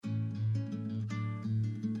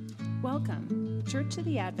Welcome. Church of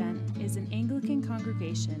the Advent is an Anglican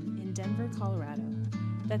congregation in Denver, Colorado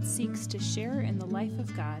that seeks to share in the life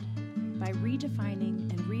of God by redefining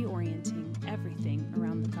and reorienting everything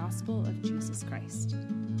around the gospel of Jesus Christ.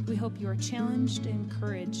 We hope you are challenged,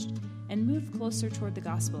 encouraged, and moved closer toward the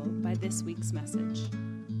gospel by this week's message.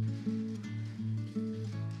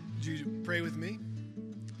 Would you pray with me?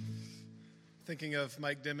 Thinking of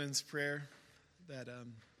Mike Dimmon's prayer that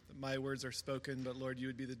my words are spoken, but Lord, you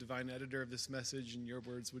would be the divine editor of this message and your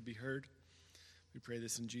words would be heard. We pray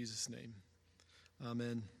this in Jesus' name.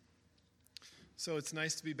 Amen. So it's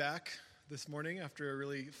nice to be back this morning after a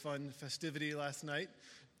really fun festivity last night.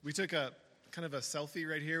 We took a kind of a selfie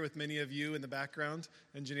right here with many of you in the background,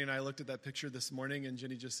 and Jenny and I looked at that picture this morning, and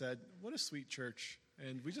Jenny just said, "What a sweet church."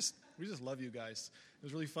 And we just love you guys. It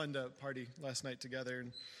was really fun to party last night together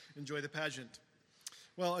and enjoy the pageant.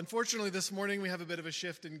 Well, unfortunately, this morning we have a bit of a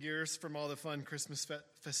shift in gears from all the fun Christmas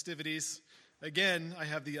festivities. Again, I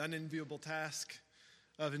have the unenviable task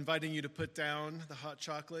of inviting you to put down the hot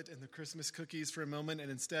chocolate and the Christmas cookies for a moment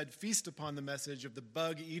and instead feast upon the message of the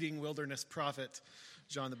bug-eating wilderness prophet,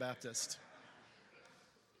 John the Baptist.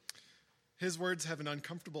 His words have an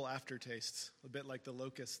uncomfortable aftertaste, a bit like the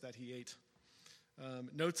locusts that he ate.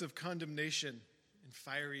 Notes of condemnation and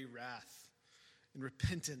fiery wrath and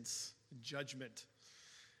repentance and judgment.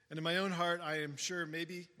 And in my own heart, I am sure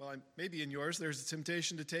maybe in yours, there's a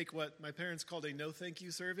temptation to take what my parents called a no thank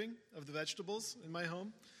you serving of the vegetables in my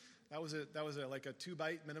home. That was like a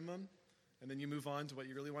 2-bite minimum, and then you move on to what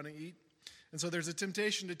you really want to eat. And so there's a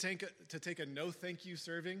temptation to take a no thank you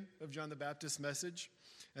serving of John the Baptist's message,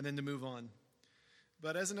 and then to move on.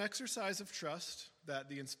 But as an exercise of trust that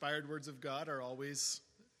the inspired words of God are always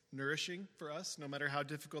nourishing for us, no matter how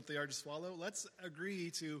difficult they are to swallow, let's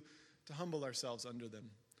agree to humble ourselves under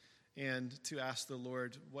them and to ask the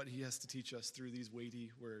Lord what he has to teach us through these weighty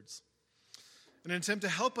words. In an attempt to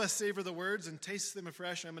help us savor the words and taste them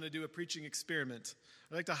afresh, I'm going to do a preaching experiment.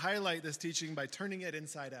 I'd like to highlight this teaching by turning it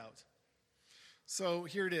inside out. So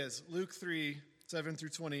here it is, Luke 3, 7 through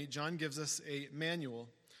 20. John gives us a manual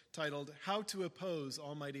titled, How to Oppose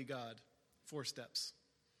Almighty God, 4 Steps.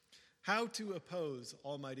 How to oppose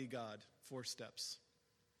Almighty God, 4 steps.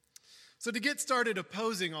 So to get started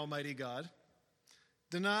opposing Almighty God,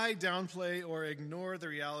 deny, downplay, or ignore the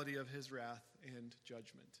reality of his wrath and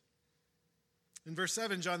judgment. In verse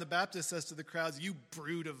 7, John the Baptist says to the crowds, "You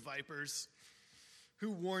brood of vipers,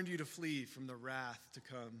 who warned you to flee from the wrath to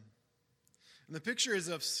come?" And the picture is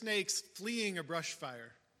of snakes fleeing a brush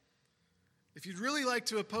fire. If you'd really like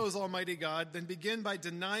to oppose Almighty God, then begin by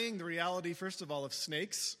denying the reality, first of all, of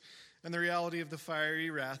snakes and the reality of the fiery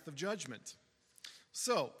wrath of judgment.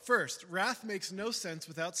 So, first, wrath makes no sense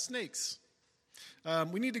without snakes.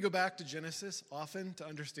 We need to go back to Genesis often to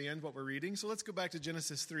understand what we're reading. So let's go back to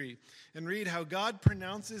Genesis 3 and read how God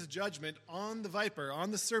pronounces judgment on the viper, on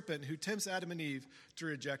the serpent who tempts Adam and Eve to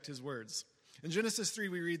reject his words. In Genesis 3,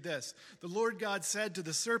 we read this. The Lord God said to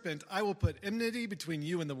the serpent, "I will put enmity between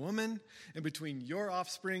you and the woman, and between your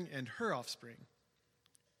offspring and her offspring.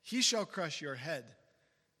 He shall crush your head,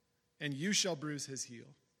 and you shall bruise his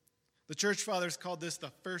heel." The church fathers called this the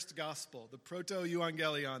first gospel, the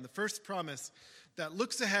proto-evangelion, the first promise that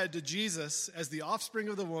looks ahead to Jesus as the offspring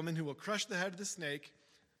of the woman who will crush the head of the snake,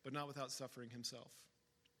 but not without suffering himself.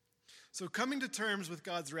 So coming to terms with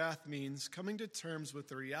God's wrath means coming to terms with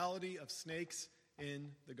the reality of snakes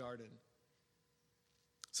in the garden.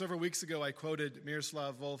 Several weeks ago, I quoted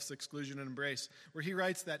Miroslav Volf's Exclusion and Embrace, where he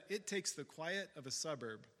writes that it takes the quiet of a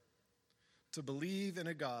suburb to believe in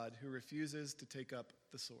a God who refuses to take up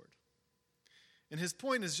the sword. And his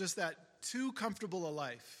point is just that too comfortable a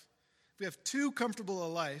life. If we have too comfortable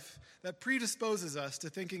a life, that predisposes us to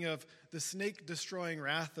thinking of the snake-destroying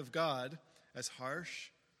wrath of God as harsh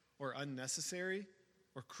or unnecessary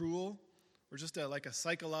or cruel or just like a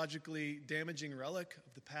psychologically damaging relic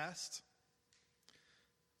of the past.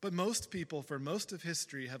 But most people, for most of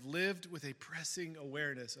history, have lived with a pressing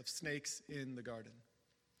awareness of snakes in the garden.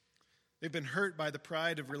 They've been hurt by the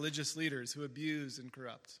pride of religious leaders who abuse and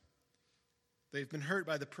corrupt. They've been hurt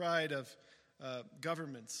by the pride of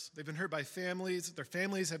governments. They've been hurt by families. Their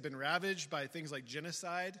families have been ravaged by things like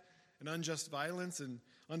genocide and unjust violence and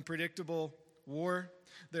unpredictable war.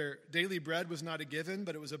 Their daily bread was not a given,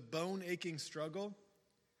 but it was a bone-aching struggle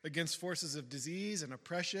against forces of disease and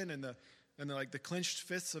oppression and the clenched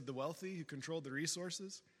fists of the wealthy who controlled the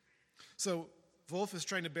resources. So Volf is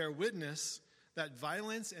trying to bear witness that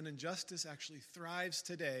violence and injustice actually thrives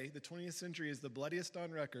today. The 20th century is the bloodiest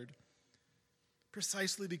on record,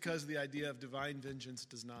 precisely because the idea of divine vengeance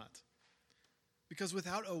does not. Because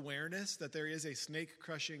without awareness that there is a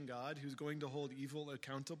snake-crushing God who's going to hold evil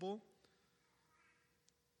accountable,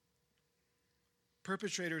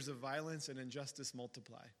 Perpetrators of violence and injustice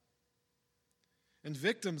multiply. And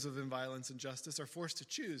victims of violence and injustice are forced to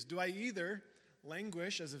choose. Do I either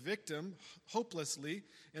languish as a victim hopelessly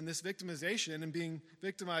in this victimization and being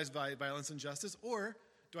victimized by violence and injustice, or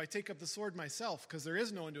do I take up the sword myself because there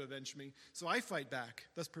is no one to avenge me, so I fight back,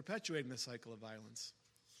 thus perpetuating the cycle of violence?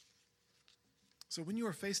 So when you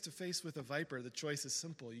are face to face with a viper, the choice is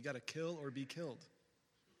simple. You got to kill or be killed.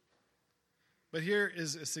 But here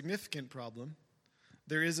is a significant problem.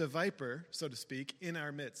 There is a viper, so to speak, in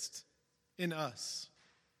our midst, in us.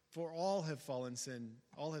 For all have sinned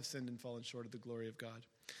and fallen short of the glory of God.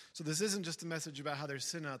 So this isn't just a message about how there's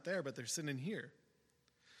sin out there, but there's sin in here.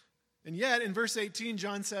 And yet, in verse 18,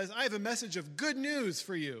 John says, I have a message of good news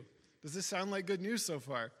for you. Does this sound like good news so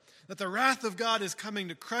far? That the wrath of God is coming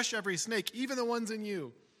to crush every snake, even the ones in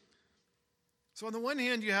you. So on the one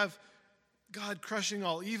hand, you have God crushing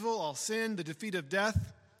all evil, all sin, the defeat of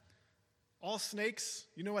death, all snakes.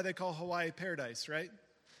 You know why they call Hawaii paradise, right?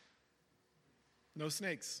 No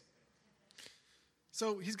snakes.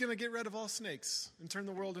 So he's going to get rid of all snakes and turn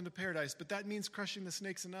the world into paradise, but that means crushing the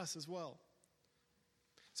snakes in us as well.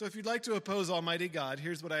 So if you'd like to oppose Almighty God,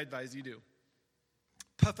 here's what I advise you do.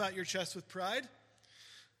 Puff out your chest with pride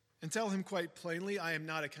and tell him quite plainly, I am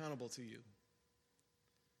not accountable to you.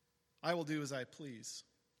 I will do as I please.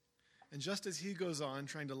 And just as he goes on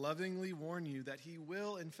trying to lovingly warn you that he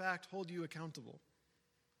will, in fact, hold you accountable,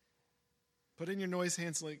 put in your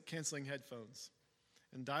noise-canceling headphones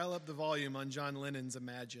and dial up the volume on John Lennon's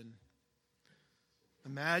Imagine.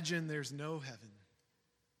 Imagine there's no heaven.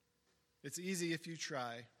 It's easy if you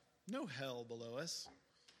try. No hell below us.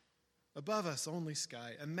 Above us, only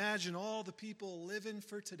sky. Imagine all the people living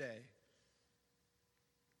for today.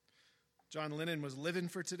 John Lennon was living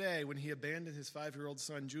for today when he abandoned his 5-year-old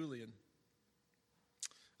son, Julian.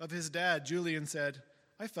 Of his dad, Julian said,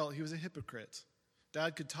 I felt he was a hypocrite.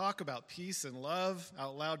 Dad could talk about peace and love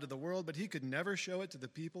out loud to the world, but he could never show it to the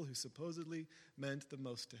people who supposedly meant the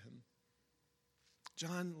most to him.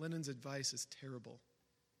 John Lennon's advice is terrible.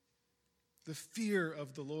 The fear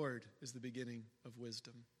of the Lord is the beginning of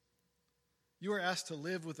wisdom. You are asked to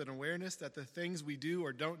live with an awareness that the things we do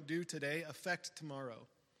or don't do today affect tomorrow.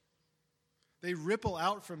 They ripple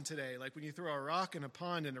out from today, like when you throw a rock in a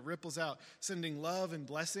pond and it ripples out, sending love and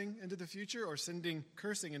blessing into the future or sending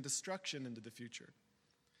cursing and destruction into the future.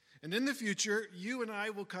 And in the future, you and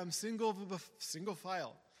I will come single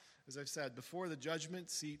file, as I've said, before the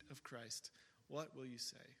judgment seat of Christ. What will you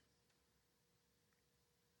say?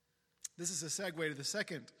 This is a segue to the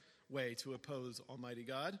second way to oppose Almighty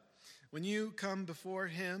God. When you come before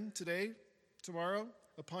him today, tomorrow,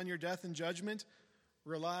 upon your death and judgment,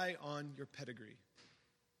 rely on your pedigree.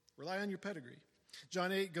 Rely on your pedigree.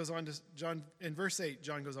 In verse 8,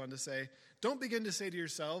 John goes on to say, don't begin to say to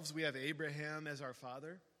yourselves, we have Abraham as our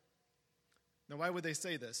father. Now, why would they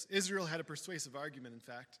say this? Israel had a persuasive argument, in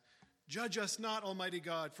fact. Judge us not, Almighty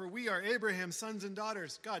God, for we are Abraham's sons and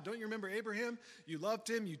daughters. God, don't you remember Abraham? You loved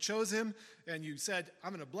him, you chose him, and you said, I'm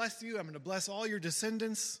going to bless you, I'm going to bless all your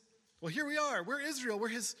descendants. Well, here we are. We're Israel.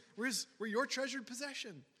 We're your treasured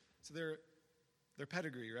possession. So their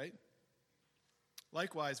pedigree, right?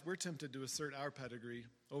 Likewise, we're tempted to assert our pedigree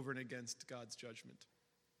over and against God's judgment.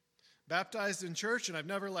 Baptized in church, and I've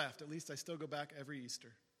never left. At least I still go back every Easter.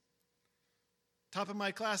 Top of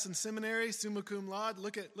my class in seminary, summa cum laude.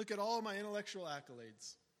 Look at all my intellectual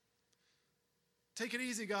accolades. Take it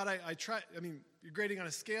easy, God. You're grading on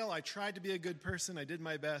a scale. I tried to be a good person. I did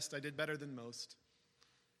my best. I did better than most.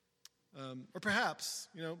 Or perhaps,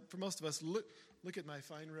 for most of us, look at my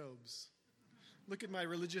fine robes. Look at my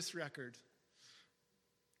religious record.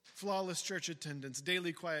 Flawless church attendance,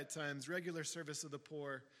 daily quiet times, regular service of the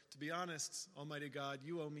poor. To be honest, Almighty God,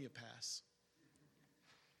 you owe me a pass.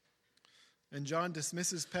 And John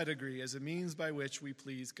dismisses pedigree as a means by which we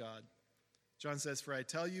please God. John says, for I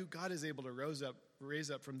tell you, God is able to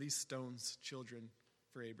raise up from these stones children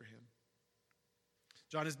for Abraham.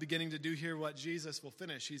 John is beginning to do here what Jesus will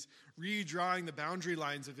finish. He's redrawing the boundary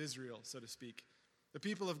lines of Israel, so to speak. The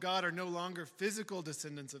people of God are no longer physical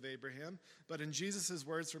descendants of Abraham, but in Jesus'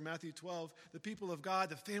 words from Matthew 12, the people of God,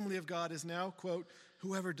 the family of God is now, quote,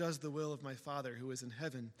 whoever does the will of my Father who is in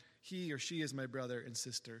heaven, he or she is my brother and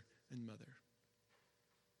sister and mother.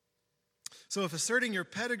 So if asserting your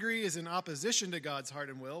pedigree is in opposition to God's heart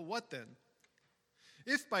and will, what then?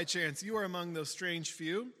 If by chance you are among those strange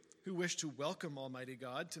few who wish to welcome Almighty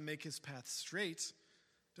God to make his path straight,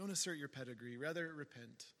 don't assert your pedigree, rather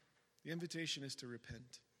repent. The invitation is to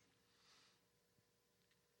repent.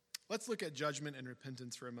 Let's look at judgment and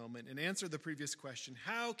repentance for a moment and answer the previous question.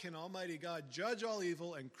 How can Almighty God judge all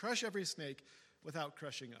evil and crush every snake without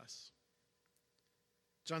crushing us?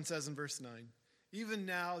 John says in verse 9, even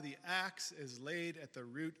now the axe is laid at the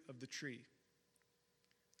root of the tree.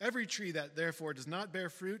 Every tree that therefore does not bear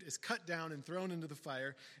fruit is cut down and thrown into the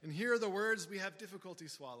fire. And here are the words we have difficulty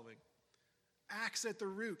swallowing. Axe at the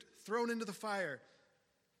root, thrown into the fire.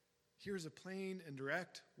 Here's a plain and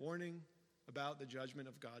direct warning about the judgment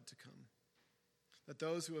of God to come. That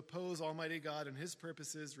those who oppose Almighty God and his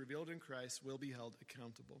purposes revealed in Christ will be held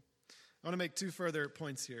accountable. I want to make two further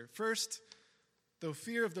points here. First, though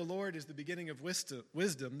fear of the Lord is the beginning of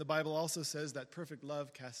wisdom, the Bible also says that perfect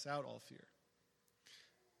love casts out all fear.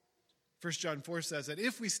 1 John 4 says that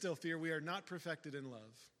if we still fear, we are not perfected in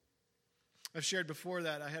love. I've shared before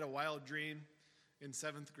that I had a wild dream in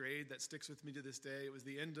 7th grade that sticks with me to this day. It was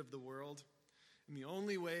the end of the world. And the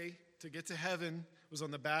only way to get to heaven was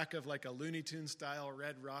on the back of like a Looney Tunes style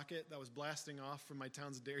red rocket that was blasting off from my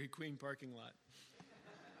town's Dairy Queen parking lot.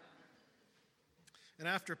 And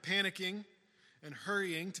after panicking and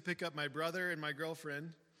hurrying to pick up my brother and my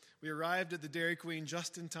girlfriend, we arrived at the Dairy Queen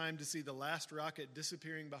just in time to see the last rocket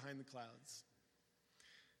disappearing behind the clouds.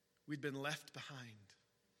 We'd been left behind.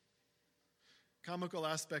 Comical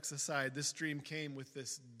aspects aside, this dream came with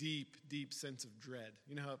this deep, deep sense of dread.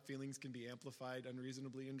 You know how feelings can be amplified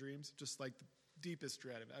unreasonably in dreams? Just like the deepest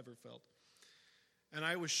dread I've ever felt. And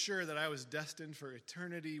I was sure that I was destined for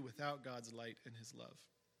eternity without God's light and his love.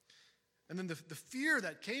 And then the fear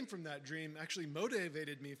that came from that dream actually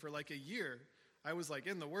motivated me for like a year. I was like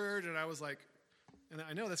in the Word, and I was like, and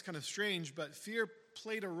I know that's kind of strange, but fear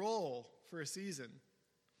played a role for a season.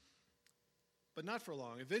 But not for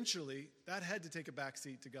long. Eventually, that had to take a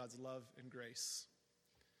backseat to God's love and grace.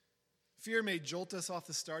 Fear may jolt us off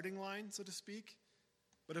the starting line, so to speak.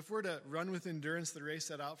 But if we're to run with endurance the race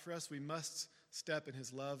set out for us, we must step in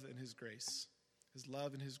his love and his grace. His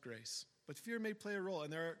love and his grace. But fear may play a role.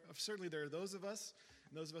 And certainly there are those of us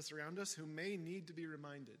and those of us around us who may need to be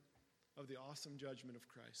reminded of the awesome judgment of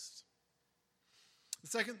Christ. The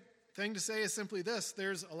second thing to say is simply this.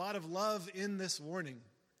 There's a lot of love in this warning.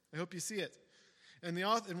 I hope you see it. And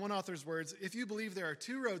in one author's words, if you believe there are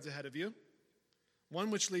two roads ahead of you,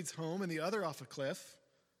 one which leads home and the other off a cliff,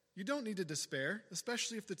 you don't need to despair,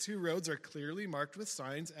 especially if the two roads are clearly marked with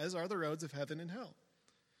signs, as are the roads of heaven and hell.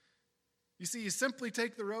 You see, you simply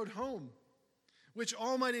take the road home, which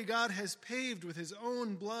Almighty God has paved with his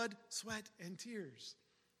own blood, sweat, and tears.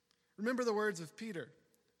 Remember the words of Peter,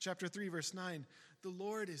 chapter 3, verse 9. The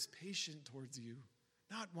Lord is patient towards you,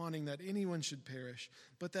 not wanting that anyone should perish,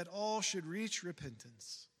 but that all should reach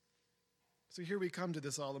repentance. So here we come to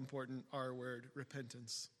this all-important R word,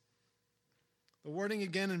 repentance. The warning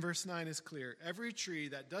again in verse 9 is clear. Every tree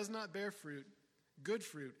that does not bear fruit, good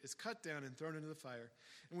fruit, is cut down and thrown into the fire.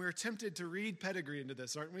 And we're tempted to read pedigree into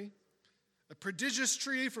this, aren't we? A prodigious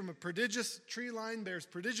tree from a prodigious tree line bears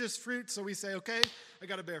prodigious fruit, so we say, okay, I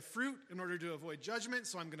got to bear fruit in order to avoid judgment,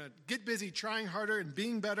 so I'm going to get busy trying harder and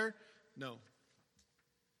being better. No.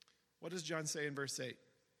 What does John say in verse 8?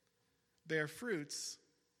 Bear fruits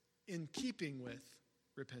in keeping with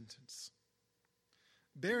repentance.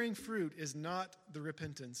 Bearing fruit is not the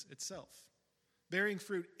repentance itself. Bearing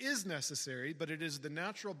fruit is necessary, but it is the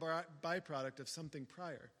natural byproduct of something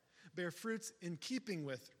prior. Bear fruits in keeping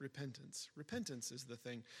with repentance. Repentance is the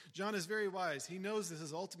thing. John is very wise. He knows this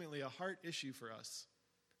is ultimately a heart issue for us,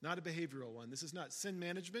 not a behavioral one. This is not sin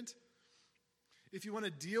management. If you want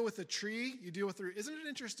to deal with a tree, you deal with the root. Isn't it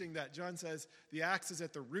interesting that John says the axe is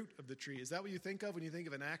at the root of the tree? Is that what you think of when you think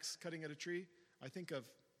of an axe cutting at a tree? I think of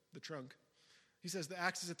the trunk. He says the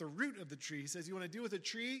axe is at the root of the tree. He says you want to deal with a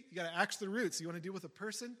tree, you got to axe the roots. You want to deal with a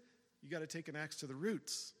person, you got to take an axe to the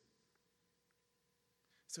roots.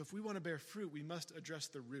 So if we want to bear fruit, we must address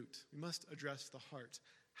the root. We must address the heart.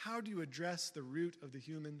 How do you address the root of the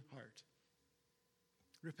human heart?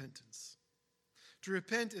 Repentance. To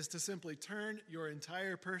repent is to simply turn your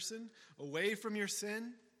entire person away from your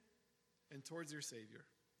sin and towards your Savior.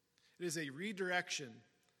 It is a redirection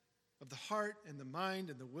of the heart and the mind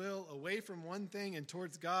and the will away from one thing and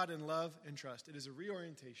towards God and love and trust. It is a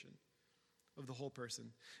reorientation of the whole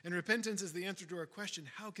person. And repentance is the answer to our question,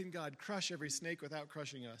 how can God crush every snake without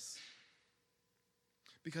crushing us?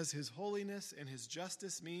 Because his holiness and his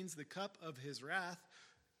justice means the cup of his wrath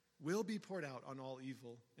will be poured out on all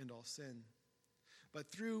evil and all sin.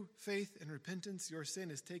 But through faith and repentance, your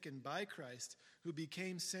sin is taken by Christ, who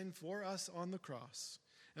became sin for us on the cross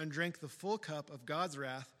and drank the full cup of God's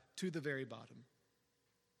wrath to the very bottom.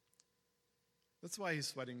 That's why he's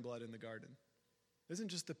sweating blood in the garden. It isn't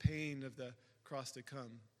just the pain of the cross to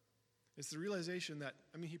come. It's the realization that,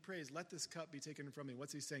 he prays, let this cup be taken from me.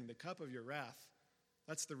 What's he saying? The cup of your wrath.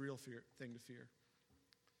 That's the real thing to fear.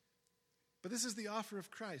 But this is the offer of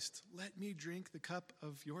Christ. Let me drink the cup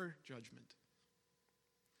of your judgment.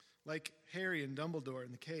 Like Harry and Dumbledore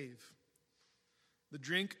in the cave, the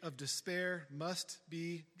drink of despair must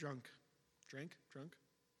be drunk. Drunk?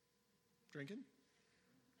 Drinking?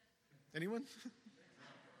 Anyone?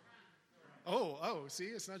 Oh, see,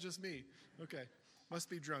 it's not just me. Okay, must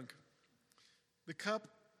be drunk. The cup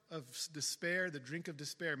of despair, the drink of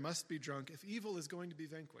despair must be drunk if evil is going to be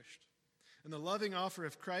vanquished. And the loving offer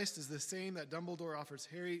of Christ is the same that Dumbledore offers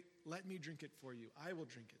Harry. Let me drink it for you. I will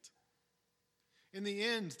drink it. In the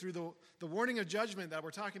end, through the warning of judgment that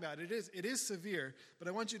we're talking about, it is severe, but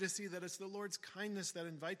I want you to see that it's the Lord's kindness that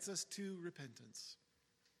invites us to repentance.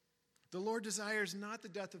 The Lord desires not the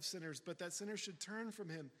death of sinners, but that sinners should turn from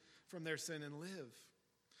him, from their sin, and live.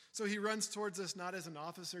 So he runs towards us not as an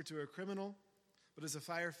officer to a criminal, but as a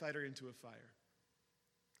firefighter into a fire,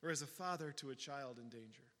 or as a father to a child in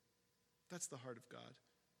danger. That's the heart of God.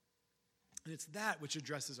 And it's that which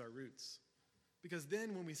addresses our roots. Because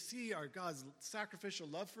then when we see our God's sacrificial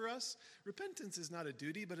love for us, repentance is not a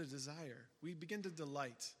duty, but a desire. We begin to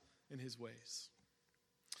delight in his ways.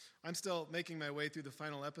 I'm still making my way through the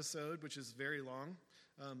final episode, which is very long.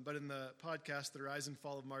 But in the podcast, The Rise and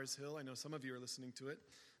Fall of Mars Hill, I know some of you are listening to it,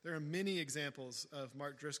 there are many examples of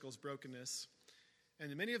Mark Driscoll's brokenness.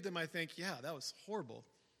 And many of them I think, yeah, that was horrible.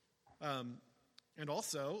 And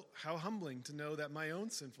also, how humbling to know that my own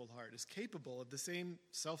sinful heart is capable of the same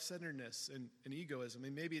self-centeredness and egoism. I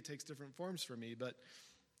mean, maybe it takes different forms for me, but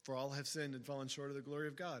for all have sinned and fallen short of the glory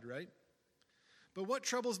of God, right? But what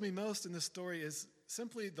troubles me most in this story is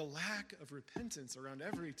simply the lack of repentance around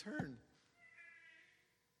every turn.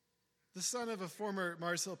 The son of a former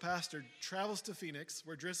Mars Hill pastor travels to Phoenix,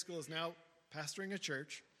 where Driscoll is now pastoring a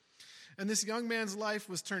church. And this young man's life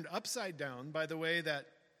was turned upside down by the way that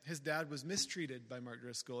his dad was mistreated by Mark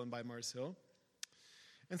Driscoll and by Mars Hill.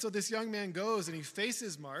 And so this young man goes and he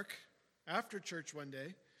faces Mark after church one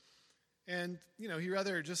day. And, he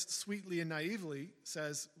rather just sweetly and naively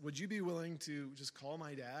says, would you be willing to just call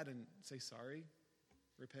my dad and say sorry,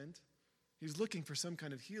 repent? He's looking for some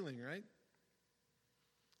kind of healing, right?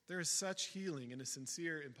 There is such healing in a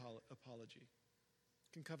sincere apology.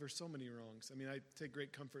 It can cover so many wrongs. I mean, I take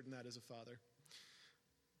great comfort in that as a father.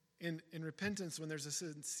 In repentance, when there's a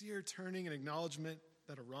sincere turning and acknowledgement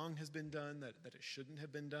that a wrong has been done, that it shouldn't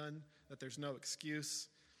have been done, that there's no excuse,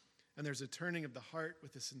 and there's a turning of the heart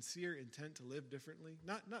with a sincere intent to live differently,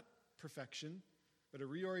 not perfection, but a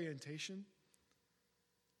reorientation.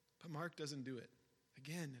 But Mark doesn't do it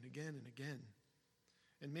again and again and again.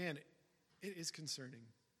 And man, it is concerning.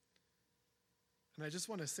 And I just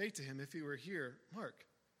want to say to him, if he were here, Mark,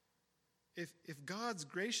 if God's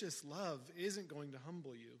gracious love isn't going to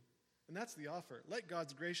humble you, and that's the offer, let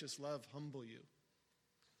God's gracious love humble you,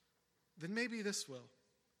 then maybe this will.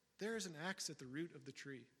 There is an axe at the root of the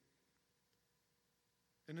tree.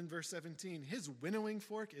 And in verse 17, his winnowing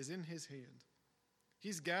fork is in his hand.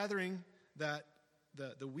 He's gathering the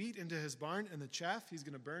wheat into his barn, and the chaff he's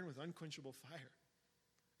going to burn with unquenchable fire.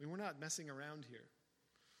 I mean, we're not messing around here.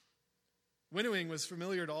 Winnowing was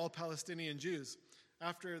familiar to all Palestinian Jews.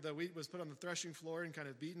 After the wheat was put on the threshing floor and kind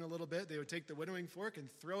of beaten a little bit, they would take the winnowing fork and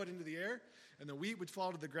throw it into the air, and the wheat would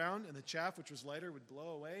fall to the ground, and the chaff, which was lighter, would blow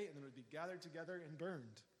away, and then it would be gathered together and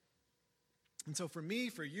burned. And so for me,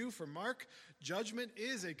 for you, for Mark, judgment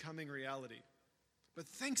is a coming reality. But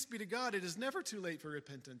thanks be to God, it is never too late for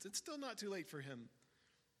repentance. It's still not too late for him.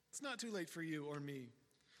 It's not too late for you or me.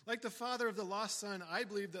 Like the father of the lost son, I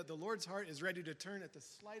believe that the Lord's heart is ready to turn at the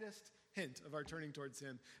slightest hint of our turning towards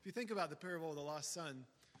him. If you think about the parable of the lost son,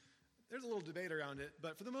 there's a little debate around it,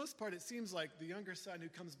 but for the most part, it seems like the younger son who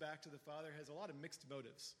comes back to the father has a lot of mixed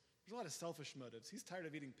motives. There's a lot of selfish motives. He's tired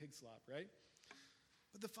of eating pig slop, right?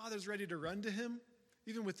 But the father's ready to run to him,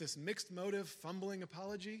 even with this mixed motive, fumbling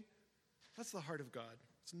apology. That's the heart of God.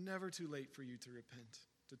 It's never too late for you to repent,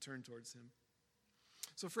 to turn towards him.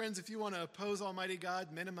 So friends, if you want to oppose Almighty God,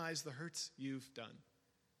 minimize the hurts you've done.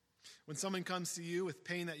 When someone comes to you with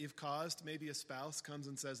pain that you've caused, maybe a spouse comes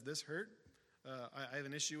and says, this hurt, I have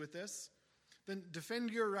an issue with this, then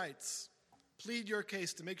defend your rights. Plead your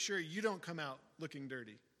case to make sure you don't come out looking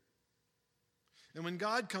dirty. And when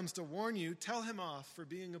God comes to warn you, tell him off for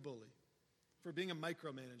being a bully, for being a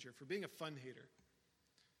micromanager, for being a fun hater.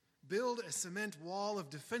 Build a cement wall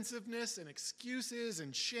of defensiveness and excuses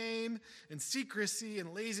and shame and secrecy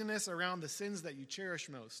and laziness around the sins that you cherish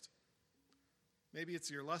most. Maybe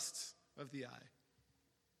it's your lust of the eye.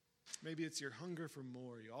 Maybe it's your hunger for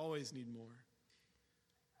more. You always need more.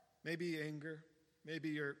 Maybe anger. Maybe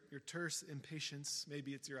your terse impatience.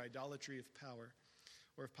 Maybe it's your idolatry of power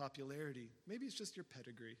or of popularity. Maybe it's just your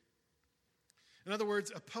pedigree. In other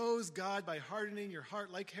words, oppose God by hardening your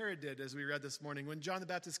heart like Herod did, as we read this morning. When John the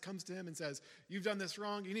Baptist comes to him and says, you've done this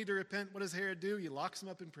wrong, you need to repent, what does Herod do? He locks him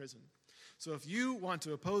up in prison. So if you want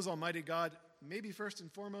to oppose Almighty God, maybe first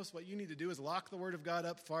and foremost, what you need to do is lock the Word of God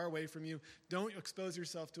up far away from you. Don't expose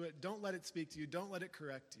yourself to it. Don't let it speak to you. Don't let it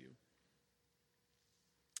correct you.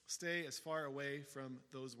 Stay as far away from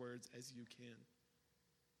those words as you can.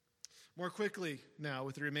 More quickly now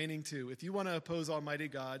with the remaining two. If you want to oppose Almighty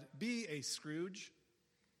God, be a Scrooge.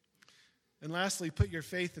 And lastly, put your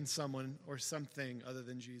faith in someone or something other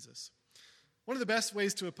than Jesus. One of the best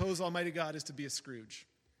ways to oppose Almighty God is to be a Scrooge.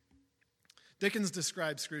 Dickens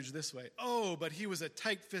describes Scrooge this way. Oh, but he was a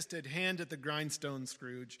tight-fisted, hand-at-the-grindstone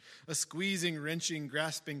Scrooge, a squeezing, wrenching,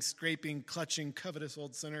 grasping, scraping, clutching, covetous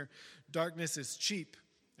old sinner. Darkness is cheap,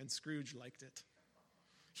 and Scrooge liked it.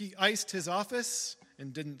 He iced his office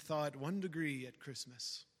and didn't thaw it 1 degree at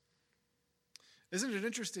Christmas. Isn't it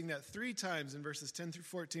interesting that 3 times in verses 10 through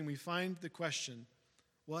 14 we find the question,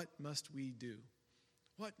 what must we do?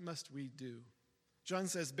 What must we do? John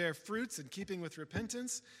says, bear fruits in keeping with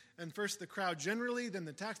repentance. And first the crowd generally, then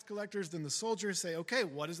the tax collectors, then the soldiers say, okay,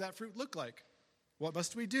 what does that fruit look like? What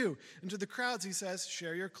must we do? And to the crowds he says,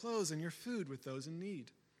 share your clothes and your food with those in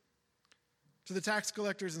need. To the tax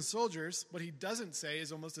collectors and soldiers, what he doesn't say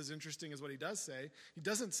is almost as interesting as what he does say. He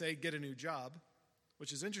doesn't say, get a new job,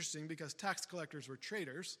 which is interesting because tax collectors were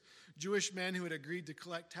traitors, Jewish men who had agreed to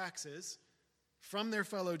collect taxes from their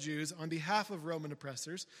fellow Jews on behalf of Roman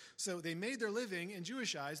oppressors. So they made their living in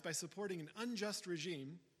Jewish eyes by supporting an unjust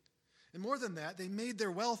regime. And more than that, they made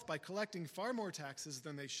their wealth by collecting far more taxes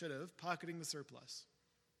than they should have, pocketing the surplus.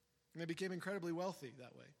 And they became incredibly wealthy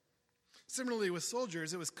that way. Similarly, with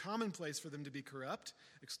soldiers, it was commonplace for them to be corrupt,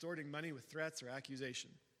 extorting money with threats or accusation.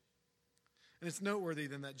 And it's noteworthy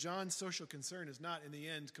then that John's social concern is not, in the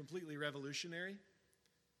end, completely revolutionary.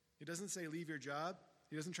 He doesn't say, leave your job.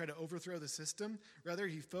 He doesn't try to overthrow the system. Rather,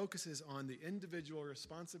 he focuses on the individual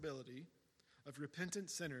responsibility of repentant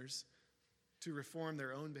sinners to reform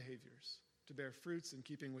their own behaviors, to bear fruits in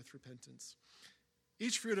keeping with repentance.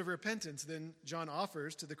 Each fruit of repentance, then, John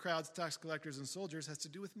offers to the crowds, tax collectors, and soldiers has to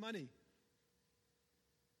do with money,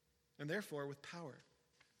 and therefore with power.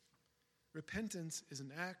 Repentance is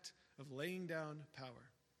an act of laying down power,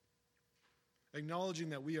 acknowledging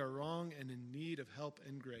that we are wrong and in need of help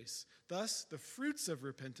and grace. Thus, the fruits of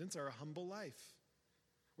repentance are a humble life,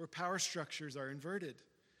 where power structures are inverted.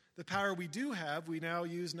 The power we do have, we now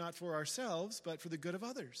use not for ourselves, but for the good of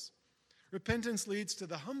others. Repentance leads to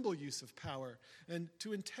the humble use of power and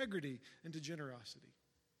to integrity and to generosity.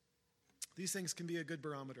 These things can be a good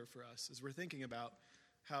barometer for us as we're thinking about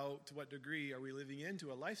how, to what degree are we living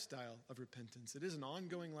into a lifestyle of repentance. It is an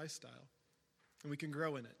ongoing lifestyle, and we can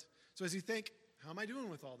grow in it. So as you think, how am I doing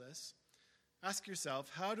with all this? Ask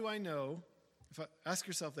yourself, how do I know? Ask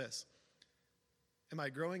yourself this, am I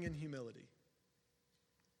growing in humility?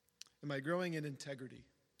 Am I growing in integrity?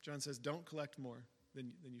 John says, don't collect more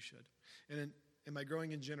than you should. And am I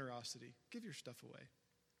growing in generosity? Give your stuff away.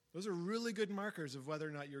 Those are really good markers of whether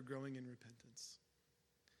or not you're growing in repentance.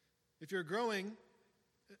 If you're growing,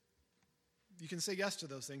 you can say yes to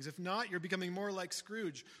those things. If not, you're becoming more like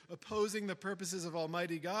Scrooge, opposing the purposes of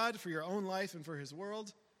Almighty God for your own life and for his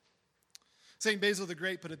world. St. Basil the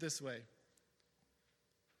Great put it this way: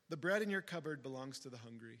 the bread in your cupboard belongs to the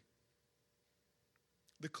hungry.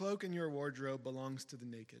 The cloak in your wardrobe belongs to the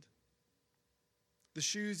naked. The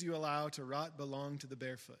shoes you allow to rot belong to the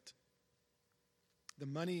barefoot. The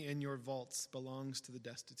money in your vaults belongs to the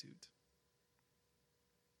destitute.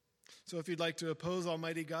 So if you'd like to oppose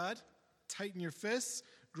Almighty God, tighten your fists,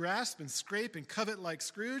 grasp and scrape and covet like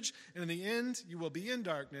Scrooge, and in the end, you will be in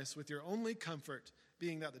darkness with your only comfort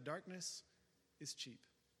being that the darkness is cheap.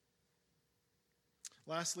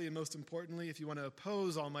 Lastly, and most importantly, if you want to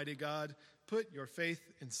oppose Almighty God, put your faith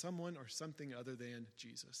in someone or something other than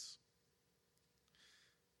Jesus.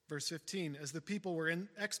 Verse 15, as the people were in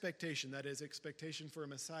expectation, that is, expectation for a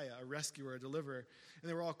Messiah, a rescuer, a deliverer, and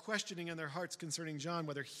they were all questioning in their hearts concerning John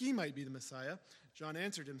whether he might be the Messiah, John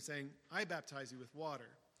answered him, saying, I baptize you with water,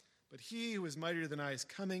 but he who is mightier than I is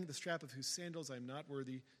coming, the strap of whose sandals I am not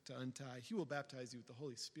worthy to untie. He will baptize you with the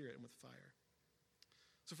Holy Spirit and with fire.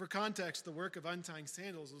 So for context, the work of untying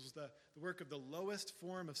sandals was the work of the lowest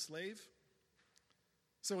form of slave.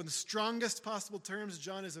 So in the strongest possible terms,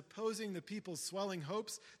 John is opposing the people's swelling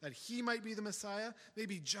hopes that he might be the Messiah.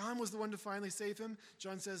 Maybe John was the one to finally save him.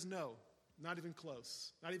 John says, no, not even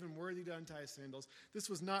close, not even worthy to untie his sandals. This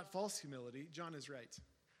was not false humility. John is right.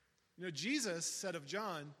 You know, Jesus said of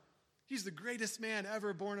John, he's the greatest man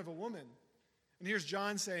ever born of a woman. And here's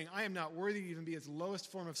John saying, I am not worthy to even be his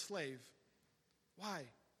lowest form of slave. Why?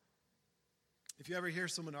 If you ever hear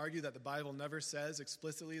someone argue that the Bible never says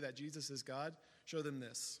explicitly that Jesus is God, show them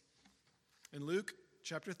this. In Luke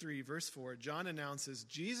chapter 3, verse 4, John announces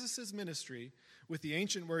Jesus' ministry with the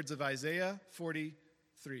ancient words of Isaiah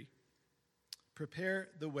 43. Prepare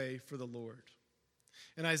the way for the Lord.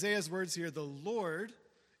 In Isaiah's words here, the Lord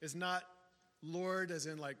is not Lord as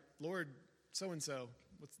in like Lord so-and-so.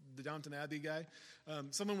 What's the Downton Abbey guy?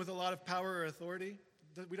 Someone with a lot of power or authority.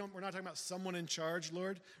 We're not talking about someone in charge,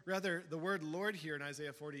 Lord. Rather, the word Lord here in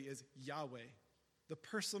Isaiah 40 is Yahweh, the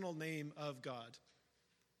personal name of God.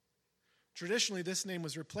 Traditionally, this name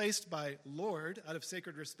was replaced by Lord out of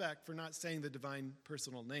sacred respect for not saying the divine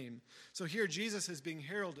personal name. So here Jesus is being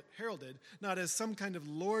heralded not as some kind of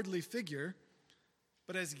lordly figure,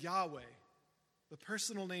 but as Yahweh, the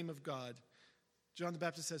personal name of God. John the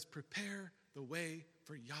Baptist says, prepare the way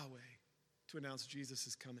for Yahweh, to announce Jesus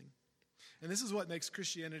is coming. And this is what makes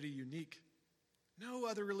Christianity unique. No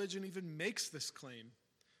other religion even makes this claim.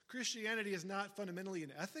 Christianity is not fundamentally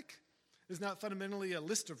an ethic. It is not fundamentally a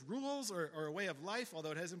list of rules or a way of life, although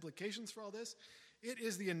it has implications for all this. It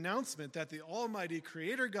is the announcement that the almighty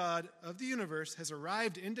creator God of the universe has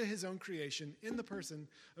arrived into his own creation in the person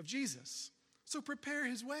of Jesus. So prepare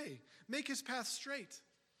his way. Make his path straight.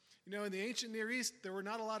 You know, in the ancient Near East, there were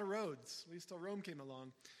not a lot of roads, at least till Rome came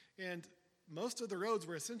along. And most of the roads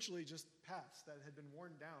were essentially just paths that had been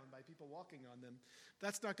worn down by people walking on them.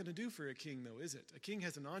 That's not going to do for a king, though, is it? A king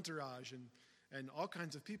has an entourage and all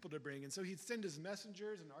kinds of people to bring. And so he'd send his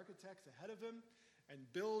messengers and architects ahead of him and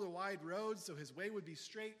build a wide road so his way would be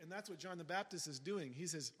straight. And that's what John the Baptist is doing.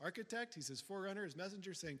 He's his architect, he's his forerunner, his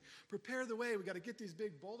messenger, saying, prepare the way. We got to get these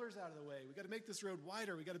big boulders out of the way. We got to make this road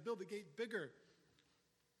wider. We got to build the gate bigger.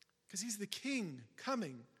 Because he's the king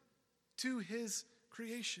coming to his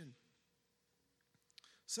creation.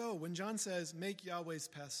 So when John says, make Yahweh's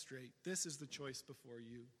path straight, this is the choice before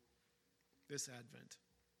you this Advent.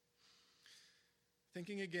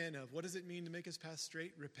 Thinking again of what does it mean to make his path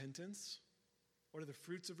straight? Repentance. What are the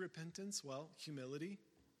fruits of repentance? Well, humility,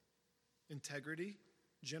 integrity,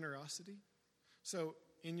 generosity. So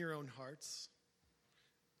in your own hearts,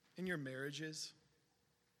 in your marriages,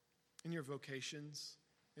 in your vocations,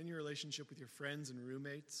 in your relationship with your friends and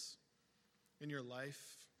roommates, in your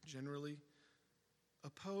life generally,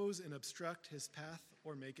 oppose and obstruct his path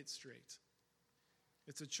or make it straight.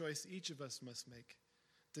 It's a choice each of us must make.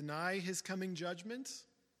 Deny his coming judgment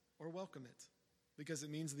or welcome it, because it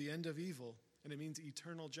means the end of evil and it means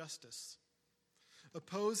eternal justice.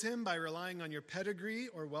 Oppose him by relying on your pedigree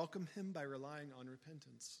or welcome him by relying on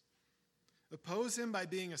repentance. Oppose him by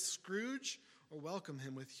being a Scrooge or welcome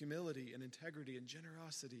him with humility and integrity and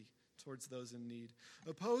generosity towards those in need.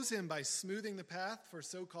 Oppose him by smoothing the path for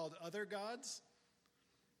so-called other gods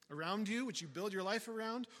around you, which you build your life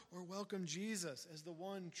around, or welcome Jesus as the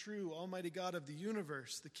one true almighty God of the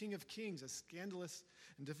universe, the King of Kings, as scandalous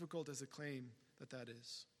and difficult as a claim that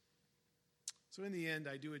is. So in the end,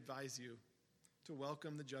 I do advise you to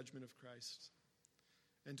welcome the judgment of Christ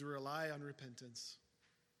and to rely on repentance,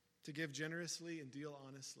 to give generously and deal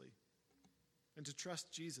honestly, and to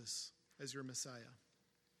trust Jesus as your Messiah.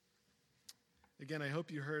 Again, I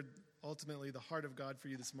hope you heard ultimately the heart of God for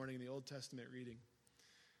you this morning in the Old Testament reading.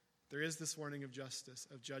 There is this warning of justice,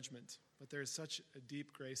 of judgment, but there is such a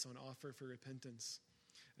deep grace on offer for repentance.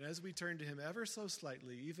 And as we turn to him ever so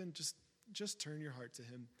slightly, even just turn your heart to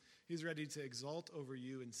him, he's ready to exalt over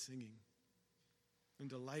you in singing and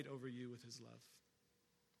delight over you with his love.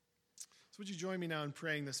 So would you join me now in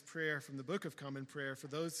praying this prayer from the Book of Common Prayer for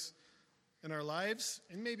those in our lives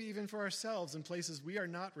and maybe even for ourselves in places we are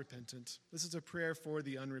not repentant. This is a prayer for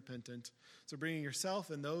the unrepentant. So bringing yourself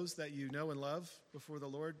and those that you know and love before the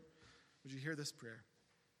Lord, would you hear this prayer?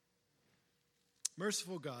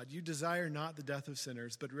 Merciful God, you desire not the death of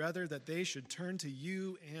sinners, but rather that they should turn to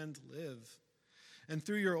you and live. And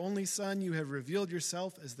through your only Son, you have revealed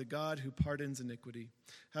yourself as the God who pardons iniquity.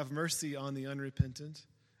 Have mercy on the unrepentant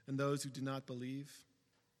and those who do not believe.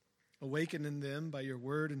 Awaken in them by your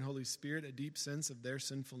word and Holy Spirit a deep sense of their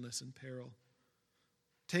sinfulness and peril.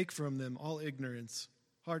 Take from them all ignorance,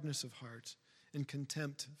 hardness of heart, and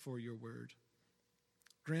contempt for your word.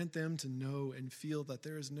 Grant them to know and feel that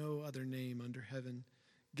there is no other name under heaven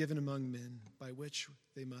given among men by which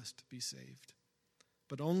they must be saved,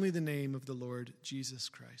 but only the name of the Lord Jesus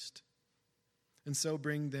Christ. And so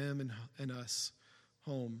bring them and us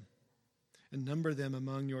home and number them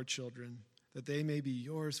among your children, that they may be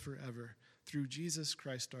yours forever through Jesus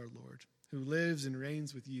Christ our Lord, who lives and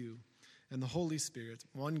reigns with you and the Holy Spirit,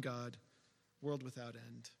 one God, world without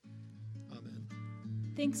end. Amen.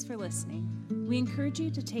 Thanks for listening. We encourage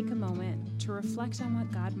you to take a moment to reflect on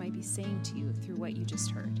what God might be saying to you through what you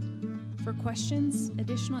just heard. For questions,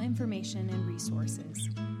 additional information, and resources,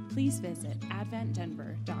 please visit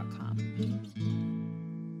adventdenver.com.